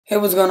Hey,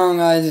 what's going on,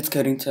 guys? It's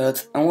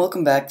CodingTuts and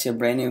welcome back to a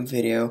brand new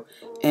video.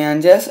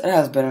 And yes, it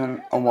has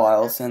been a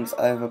while since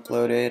I've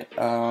uploaded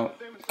a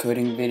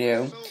coding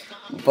video,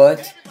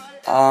 but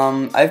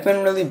I've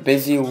been really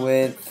busy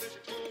with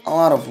a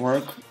lot of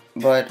work.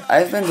 But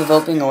I've been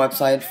developing a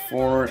website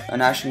for a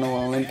national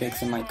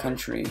Olympics in my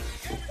country,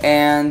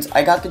 and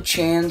I got the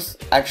chance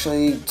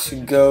actually to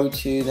go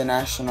to the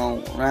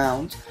national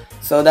round,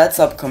 so that's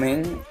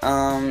upcoming.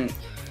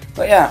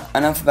 But yeah,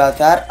 enough about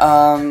that.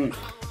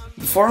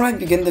 Before I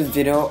begin the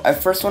video, I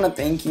first want to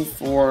thank you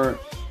for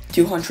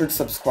 200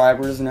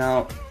 subscribers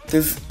now.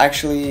 This is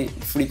actually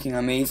freaking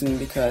amazing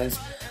because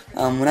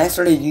when I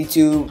started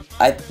YouTube,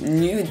 I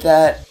knew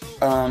that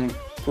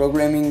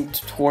programming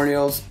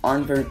tutorials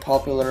aren't very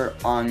popular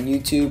on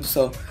YouTube,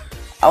 so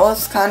I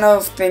was kind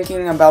of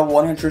thinking about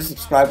 100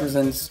 subscribers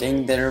and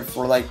staying there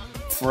for like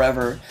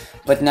forever.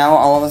 But now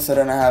all of a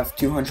sudden I have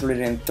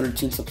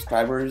 213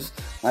 subscribers.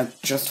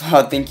 Like, just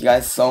thank you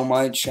guys so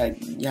much.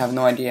 You have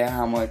no idea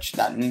how much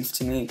that means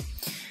to me.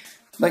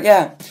 But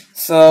yeah,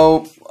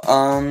 so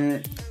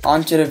on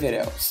to the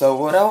video. So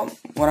what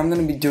I'm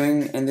gonna be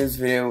doing in this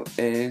video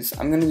is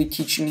I'm gonna be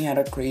teaching you how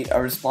to create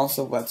a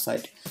responsive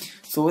website.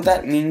 So what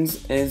that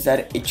means is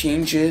that it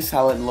changes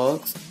how it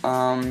looks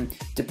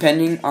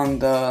depending on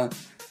the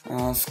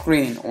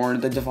screen or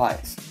the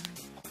device.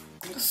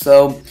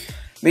 So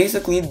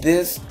basically,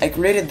 I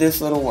created this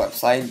little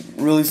website,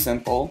 really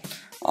simple,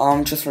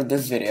 just for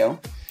this video.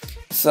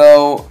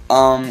 So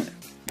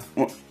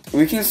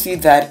we can see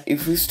that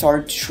if we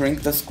start to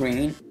shrink the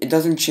screen, it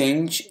doesn't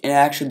change, it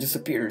actually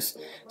disappears.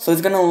 So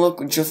it's gonna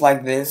look just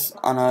like this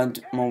on a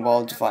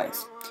mobile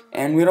device,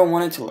 and we don't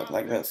want it to look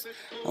like this.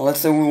 Let's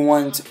say we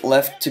want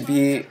left to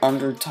be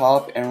under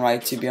top and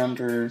right to be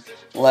under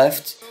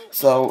left,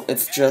 so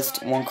it's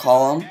just one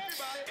column.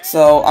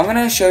 So I'm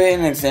gonna show you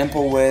an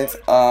example with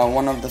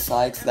one of the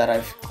sites that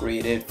I've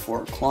created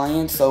for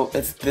clients. So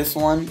it's this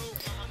one.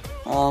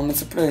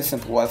 It's a pretty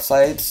simple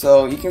website,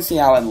 so you can see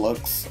how it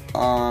looks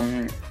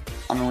on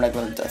a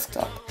regular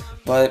desktop.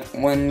 But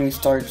when we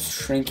start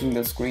shrinking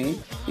the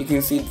screen, you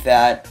can see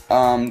that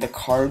the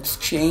cards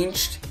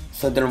changed,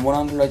 so they're one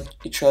under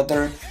each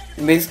other,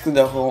 and basically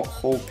the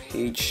whole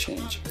page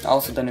changed.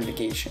 Also the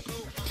navigation.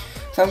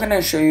 So I'm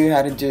gonna show you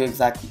how to do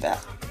exactly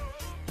that.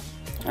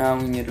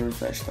 We need to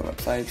refresh the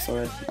website so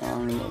it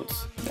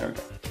reloads. There we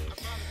go.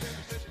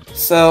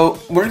 So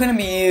we're going to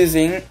be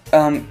using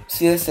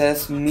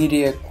CSS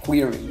media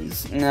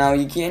queries. Now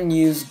you can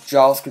use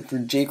JavaScript or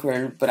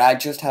jQuery, but I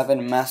just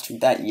haven't mastered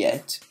that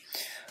yet.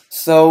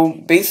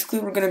 So basically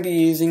we're going to be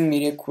using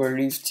media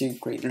queries to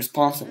create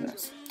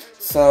responsiveness.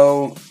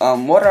 So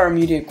what are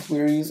media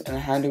queries and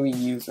how do we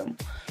use them?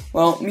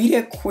 Well,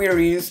 media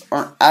queries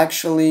are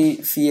actually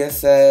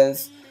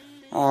CSS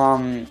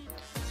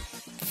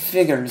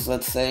figures,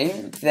 let's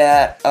say,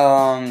 that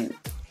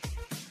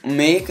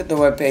make the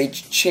web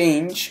page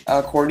change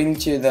according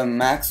to the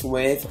max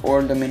width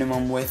or the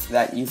minimum width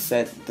that you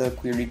set the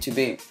query to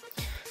be.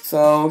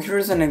 So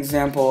here's an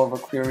example of a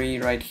query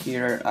right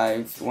here.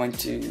 I went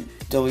to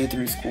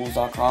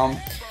w3schools.com.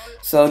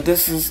 So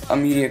this is a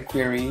media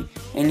query,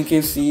 and you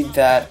can see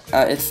that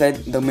it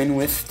said the min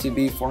width to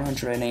be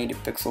 480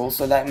 pixels.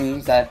 So that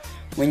means that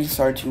when you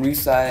start to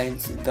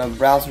resize, the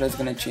browser is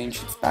going to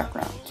change its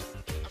background.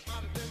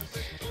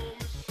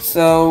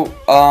 So,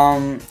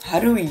 how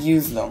do we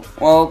use them?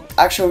 Well,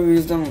 actually we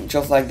use them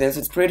just like this.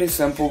 It's pretty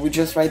simple. We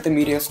just write the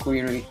media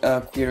query,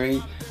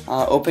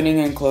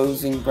 opening and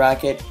closing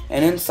bracket,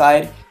 and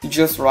inside you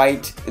just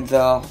write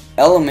the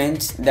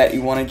element that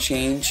you want to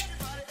change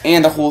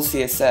and the whole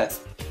CSS.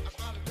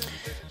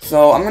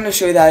 So I'm going to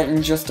show you that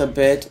in just a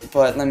bit,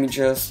 but let me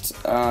just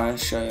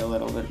show you a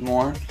little bit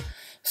more.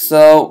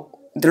 So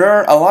there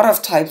are a lot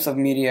of types of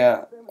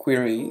media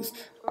queries,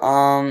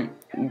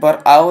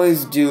 but I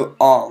always do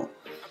all.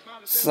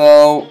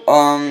 So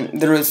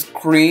there is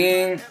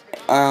screen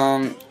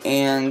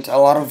and a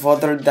lot of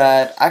other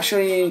that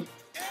actually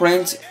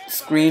print,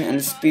 screen,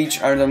 and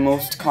speech are the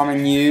most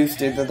common used.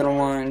 The other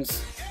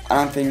ones, I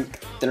don't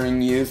think they're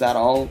in use at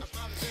all.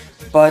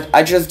 But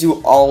I just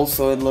do all,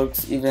 so it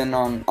looks even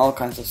on all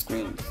kinds of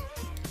screens.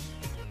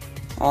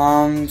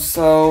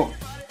 So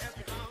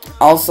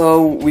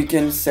also we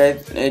can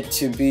set it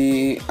to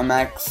be a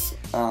max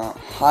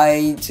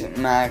height,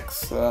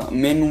 max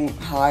min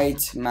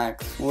height,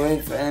 max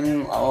width,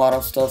 and a lot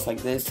of stuff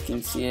like this. You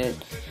can see it.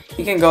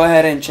 You can go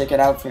ahead and check it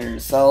out for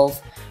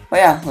yourself. But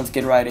yeah, let's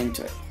get right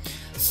into it.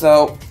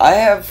 So I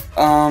have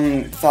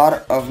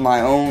thought of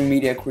my own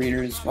media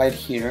creators right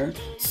here.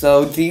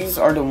 So these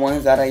are the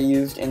ones that I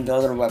used in the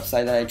other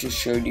website that I just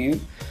showed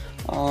you.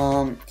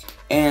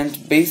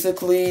 And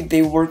basically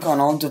they work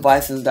on all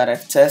devices that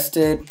I've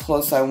tested.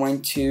 Plus I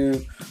went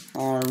to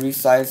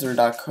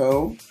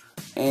resizer.co.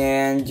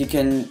 and you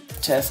can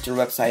test your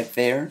website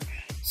there.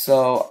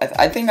 So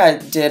I think I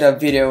did a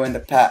video in the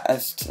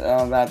past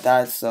about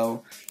that,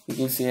 so you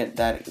can see it,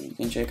 that you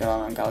can check it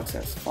out on Galaxy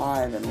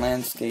S5 and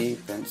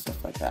landscape and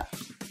stuff like that.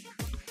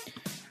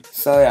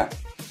 So yeah,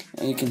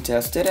 you can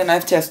test it, and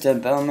I've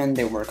tested them and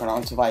they work on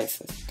all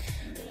devices.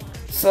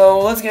 So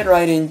let's get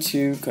right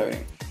into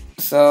coding.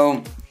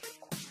 So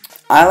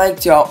I like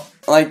to,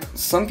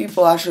 some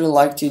people actually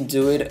like to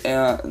do it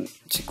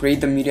to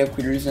create the media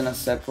queries in a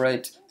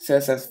separate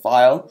CSS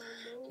file,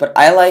 but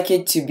I like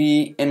it to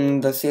be in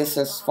the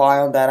CSS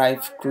file that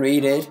I've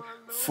created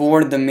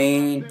for the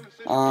main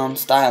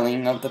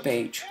styling of the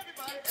page.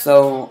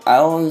 So I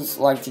always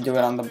like to do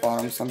it on the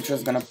bottom, so I'm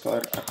just gonna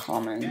put a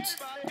comment,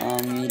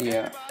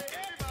 media,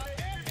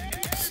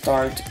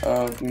 start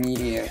of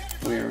media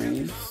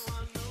queries,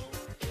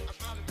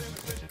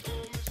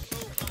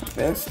 like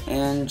this,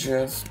 and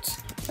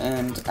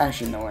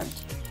actually no end.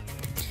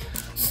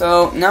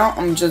 So now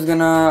I'm just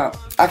gonna,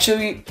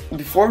 actually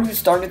before we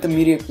started the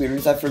media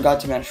queries, I forgot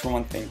to mention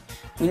one thing.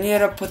 We need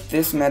to put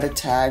this meta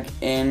tag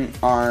in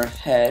our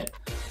head,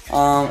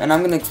 and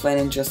I'm gonna explain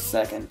in just a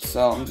second.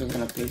 So I'm just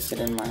gonna paste it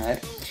in my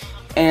head,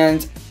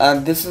 and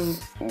this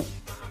is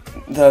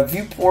the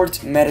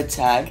viewport meta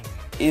tag.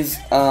 Is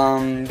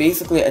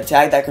basically a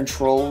tag that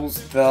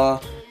controls the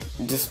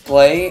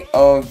display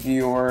of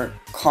your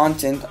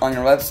content on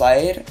your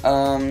website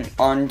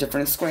on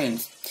different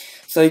screens.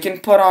 So you can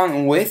put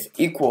on width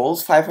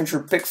equals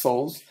 500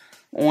 pixels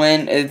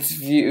when it's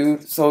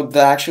viewed, so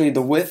actually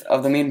the width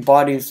of the main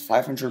body is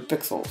 500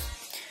 pixels.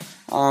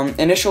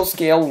 Initial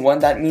scale 1,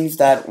 that means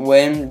that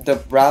when the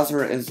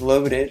browser is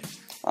loaded,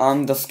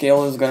 the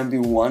scale is going to be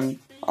 1.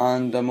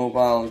 On the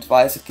mobile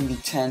device it can be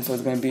 10, so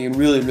it's going to be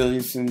really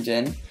zoomed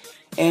in.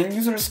 And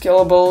user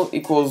scalable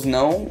equals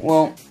no.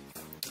 Well,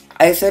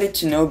 I set it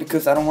to no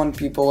because I don't want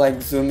people like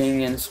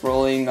zooming and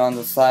scrolling on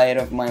the side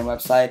of my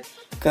website,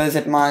 because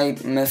it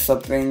might mess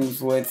up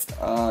things with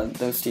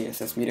those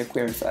CSS media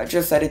queries. So I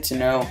just set it to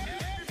no.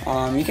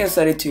 You can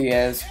set it to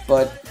yes,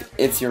 but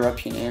it's your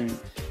opinion,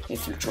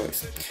 it's your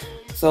choice.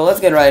 So let's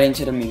get right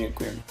into the media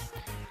query.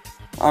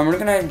 We're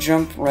gonna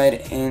jump right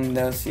in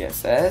the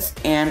CSS,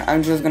 and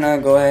I'm just gonna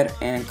go ahead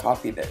and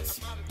copy this.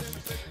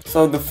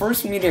 So the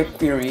first media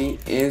query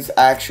is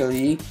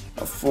actually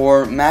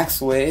for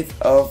max width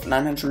of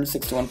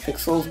 961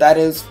 pixels. That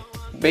is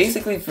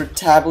basically for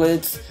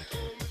tablets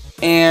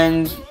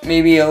and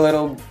maybe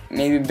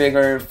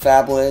bigger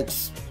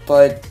phablets,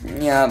 but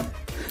yeah,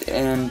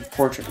 in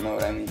portrait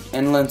mode, I mean,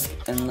 in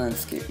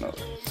landscape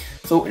mode.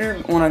 So what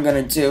you're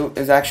gonna do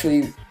is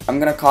actually, I'm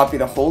gonna copy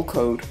the whole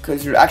code,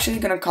 because you're actually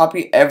gonna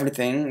copy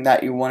everything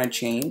that you want to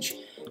change,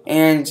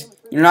 and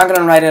you're not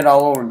gonna write it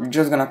all over. You're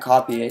just gonna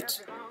copy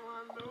it.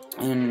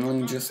 And let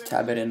me just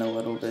tab it in a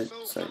little bit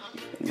so it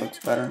looks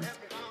better,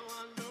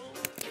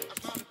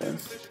 like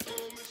this.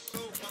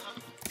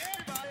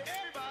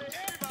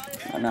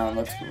 And now it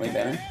looks way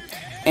better.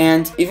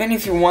 And even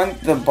if you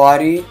want the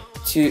body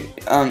to,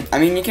 I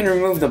mean, you can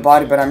remove the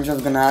body, but I'm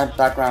just gonna add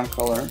background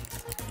color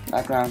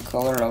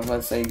of,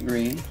 let's say,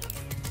 green.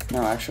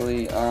 No,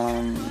 actually,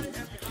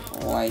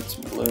 light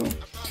blue.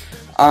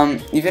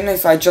 Even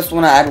if I just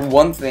want to add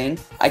one thing,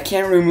 I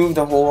can't remove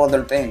the whole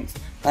other things.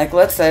 Like,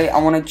 let's say I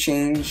want to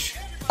change,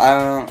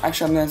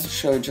 actually I'm going to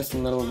show just a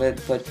little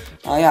bit, but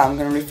yeah, I'm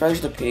going to refresh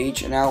the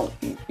page, and now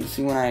you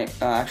see when I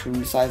actually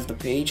resize the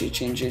page, it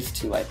changes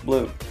to light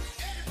blue.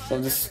 So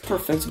this is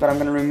perfect, but I'm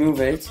going to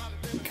remove it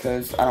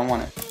because I don't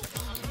want it.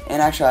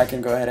 And actually I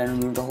can go ahead and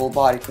remove the whole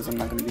body because I'm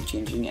not going to be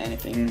changing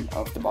anything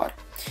of the body.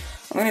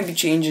 I'm going to be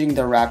changing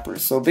the wrapper.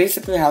 So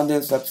basically how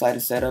this website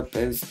is set up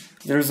is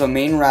there's a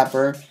main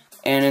wrapper,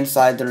 and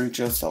inside there are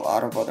just a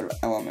lot of other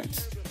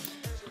elements.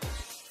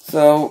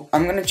 So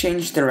I'm gonna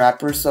change the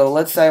wrapper. So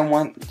let's say I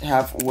want to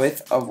have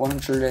width of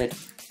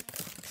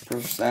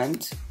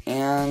 100%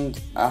 and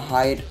a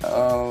height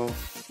of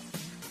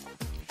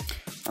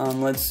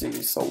let's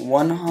see, so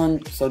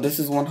 100. So this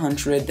is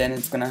 100. Then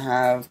it's gonna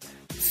have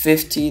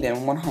 50.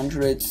 Then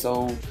 100.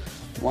 So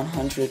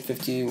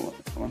 150,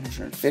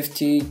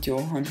 150,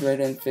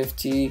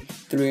 250,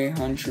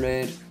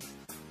 300,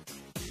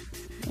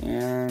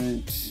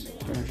 and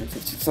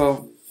 350.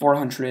 So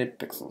 400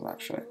 pixels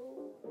actually.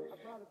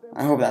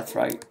 I hope that's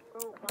right.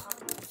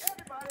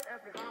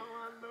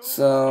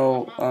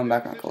 So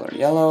background color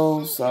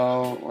yellow.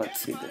 So let's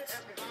see this.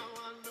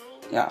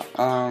 Yeah,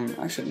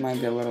 actually it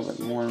might be a little bit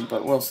more,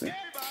 but we'll see.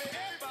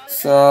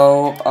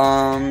 So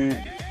I'm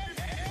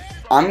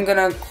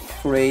gonna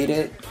create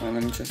it. Wait,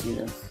 let me just see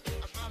this.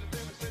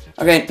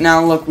 Okay,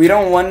 now look, we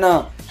don't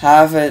wanna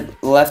have it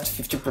left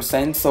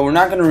 50%, so we're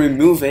not gonna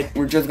remove it.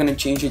 We're just gonna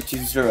change it to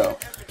 0,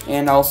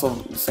 and also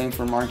the same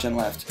for margin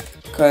left.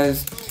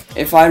 Because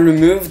if I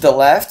remove the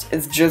left,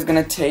 it's just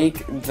gonna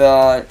take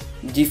the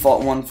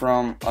default one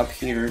from up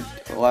here,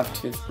 left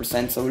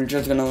 50%. So we're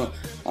just gonna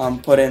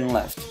put in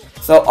left.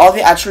 So all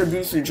the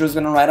attributes, you're just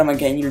gonna write them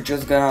again. You're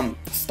just gonna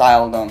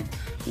style them.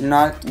 You're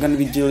not gonna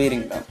be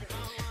deleting them,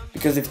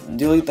 because if you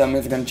delete them,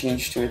 it's gonna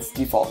change to its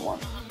default one.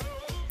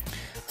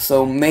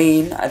 So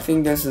main, I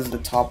think this is the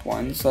top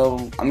one.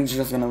 So I'm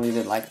just gonna leave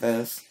it like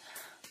this.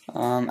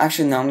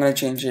 Actually, no, I'm gonna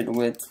change it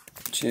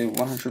to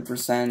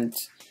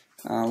 100%.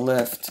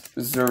 Left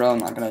 0, I'm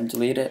not gonna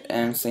delete it,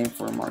 and same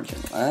for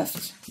margin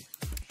left.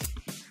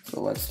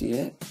 So let's see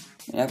it.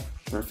 Yep,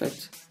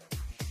 perfect.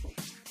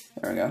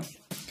 There we go.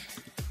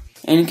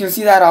 And you can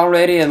see that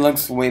already it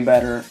looks way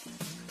better.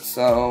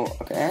 So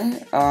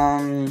okay,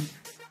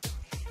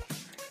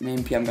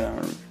 maybe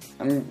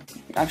I'm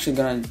actually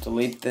gonna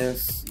delete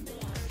this.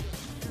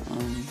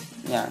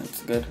 Yeah,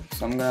 it's good.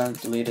 So I'm gonna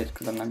delete it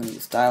because I'm not gonna be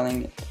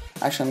styling it.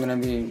 Actually, I'm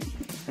gonna leave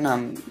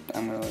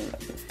it like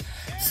this.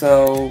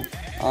 So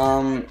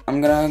I'm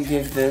gonna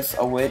give this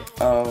a width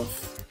of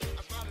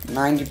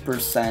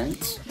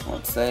 90%,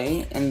 let's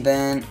say, and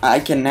then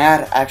I can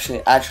add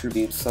actually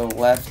attributes. So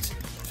left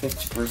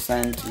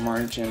 50%,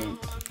 margin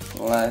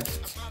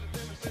left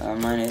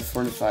minus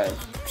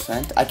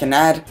 45%. I can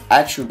add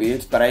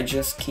attributes, but I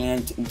just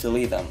can't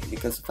delete them,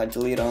 because if I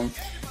delete them,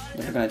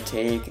 they're gonna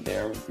take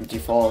their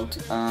default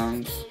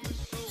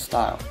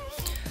style.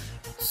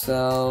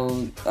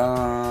 So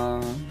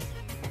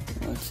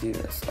let's see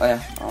this. Oh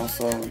yeah,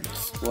 also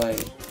display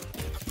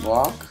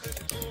block,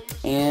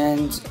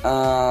 and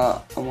I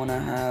wanna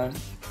have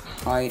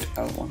height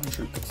of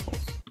 100 pixels.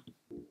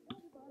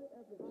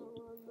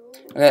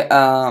 Okay,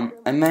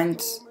 I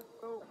meant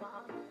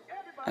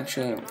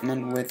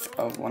width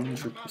of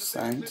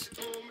 100%.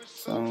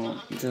 So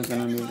I'm just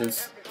gonna remove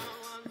this,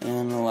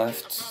 and the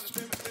left.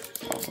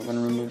 Also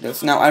gonna remove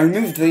this. Now I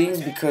removed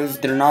these because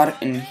they're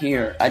not in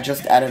here. I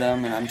just added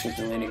them and I'm just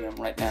deleting them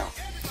right now.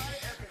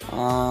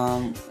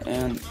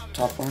 And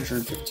top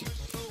 150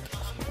 pixels.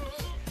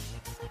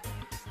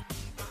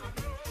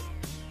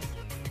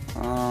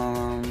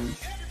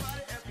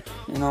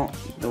 You know,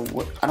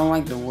 I don't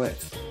like the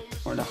width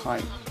or the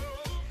height,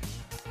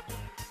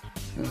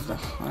 because the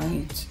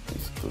height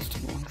is supposed to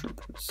be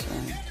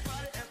 100%.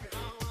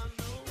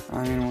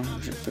 I mean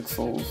 100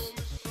 pixels.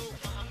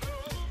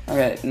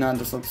 Okay, now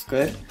this looks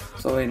good.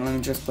 So wait, let me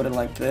just put it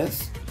like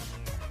this.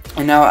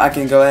 And now I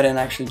can go ahead and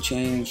actually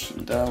change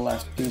the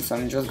left piece. So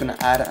I'm just gonna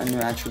add a new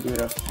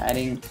attribute of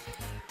padding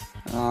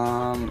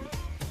 0.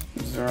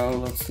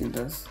 Let's see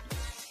this.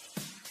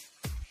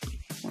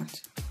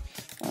 What?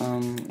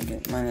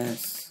 Okay,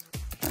 minus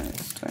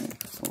 20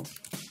 pixels.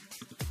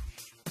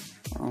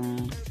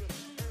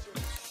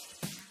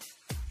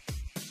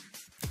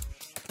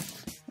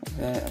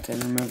 Okay, I can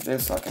remove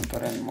this so I can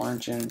put in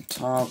margin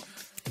top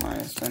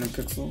minus 20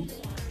 pixels.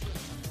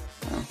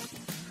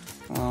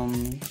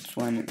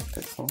 20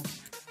 pixels.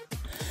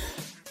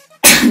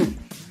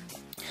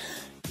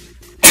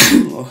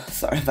 Oh,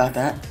 sorry about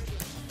that.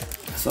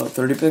 So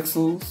 30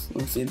 pixels.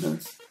 Let's see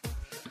this.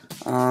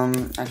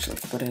 Actually,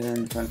 let's put it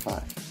in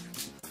 25.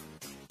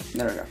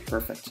 There we go.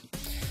 Perfect.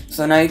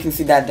 So now you can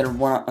see that they're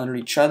one under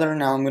each other.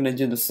 Now I'm gonna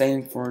do the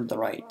same for the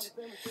right.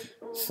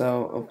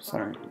 So, oh,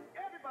 sorry.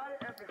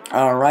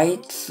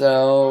 Alright,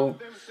 so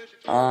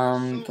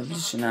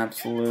position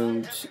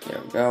absolute,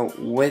 there we go.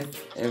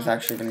 Width is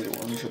actually going to be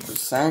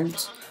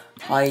 100%.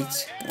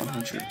 Height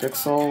 100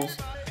 pixels.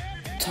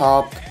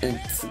 Top,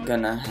 it's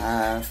gonna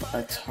have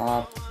a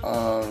top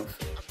of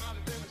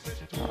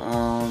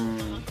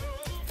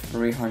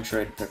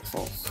 300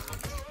 pixels,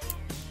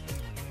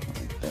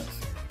 like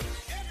this.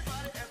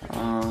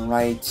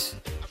 Right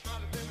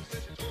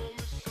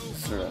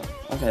 0.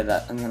 Okay,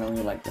 that I'm gonna leave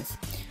it like this.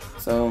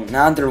 So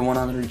now they're one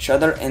under each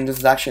other, and this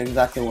is actually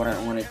exactly what I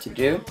wanted to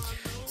do.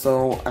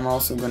 So I'm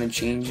also going to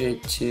change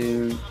it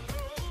to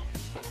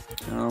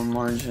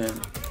margin.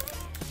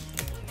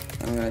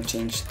 I'm going to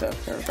change the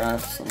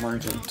paragraph, so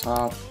margin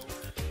top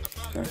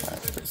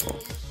 25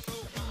 pixels.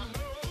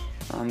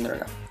 There we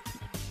go.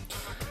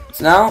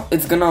 So now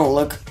it's going to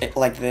look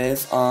like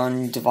this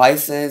on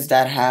devices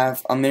that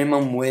have a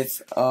minimum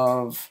width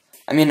of,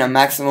 a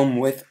maximum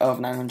width of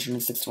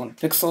 961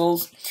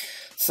 pixels.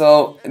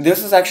 So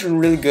this is actually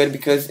really good,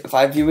 because if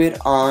I view it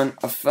on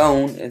a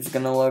phone, it's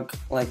gonna look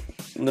like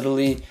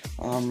literally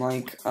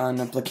like an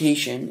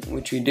application,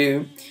 which we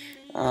do.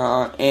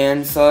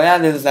 And so yeah,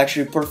 this is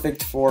actually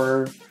perfect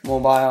for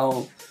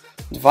mobile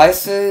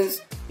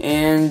devices.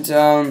 And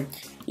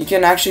you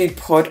can actually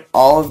put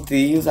all of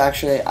these.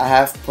 Actually, I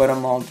have put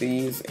all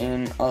these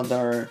in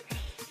other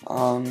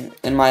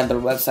in my other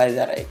website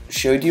that I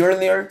showed you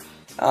earlier.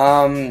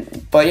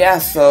 But yeah,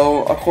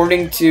 so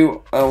according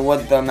to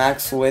what the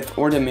max width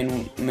or the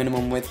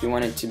minimum width you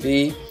want it to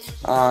be,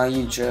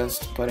 you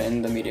just put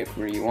in the media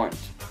query you want.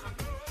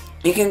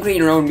 You can create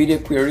your own media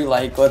query,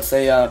 like let's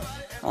say a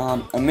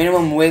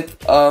minimum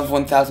width of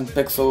 1000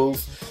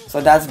 pixels.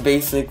 So that's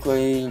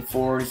basically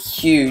for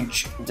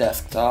huge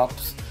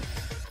desktops.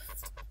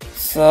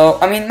 So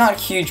not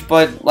huge,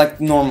 but like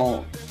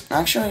normal.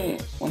 Actually,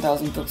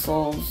 1000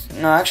 pixels.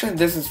 No, actually,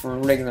 this is for a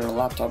regular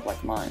laptop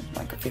like mine,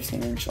 like a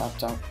 15-inch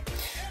laptop.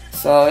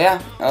 So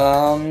yeah,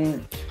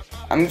 I'm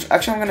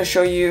gonna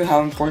show you how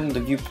important the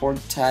viewport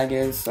tag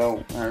is.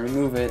 So when I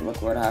remove it,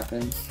 look what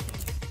happens.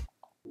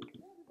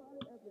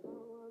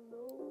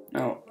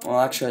 Oh, well,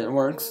 actually, it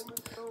works.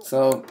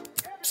 So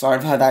sorry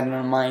about that,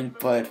 never mind.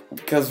 But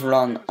because we're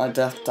on a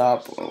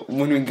desktop,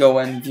 when we go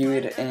and view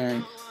it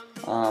in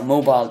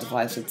mobile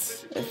device,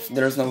 if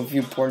there's no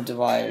viewport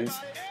device,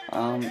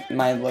 it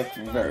might look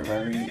very,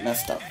 very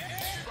messed up.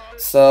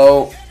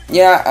 So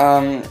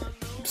yeah,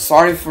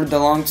 sorry for the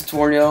long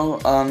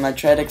tutorial. I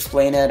try to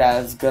explain it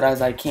as good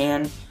as I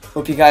can.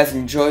 Hope you guys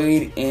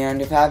enjoyed,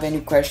 and if you have any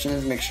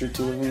questions, make sure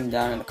to leave them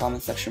down in the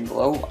comment section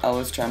below. I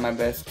always try my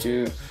best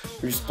to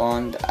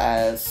respond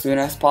as soon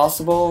as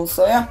possible.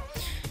 So yeah,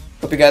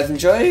 hope you guys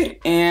enjoyed,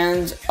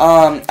 and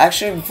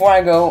actually before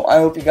I go, I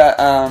hope you got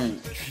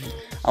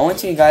I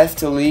want you guys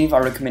to leave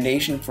a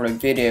recommendation for a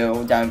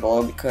video down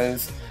below,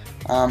 because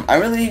I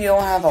really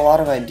don't have a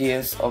lot of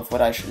ideas of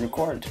what I should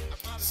record.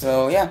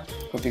 So yeah,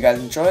 hope you guys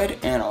enjoyed,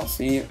 and I'll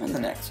see you in the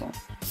next one.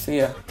 See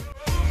ya.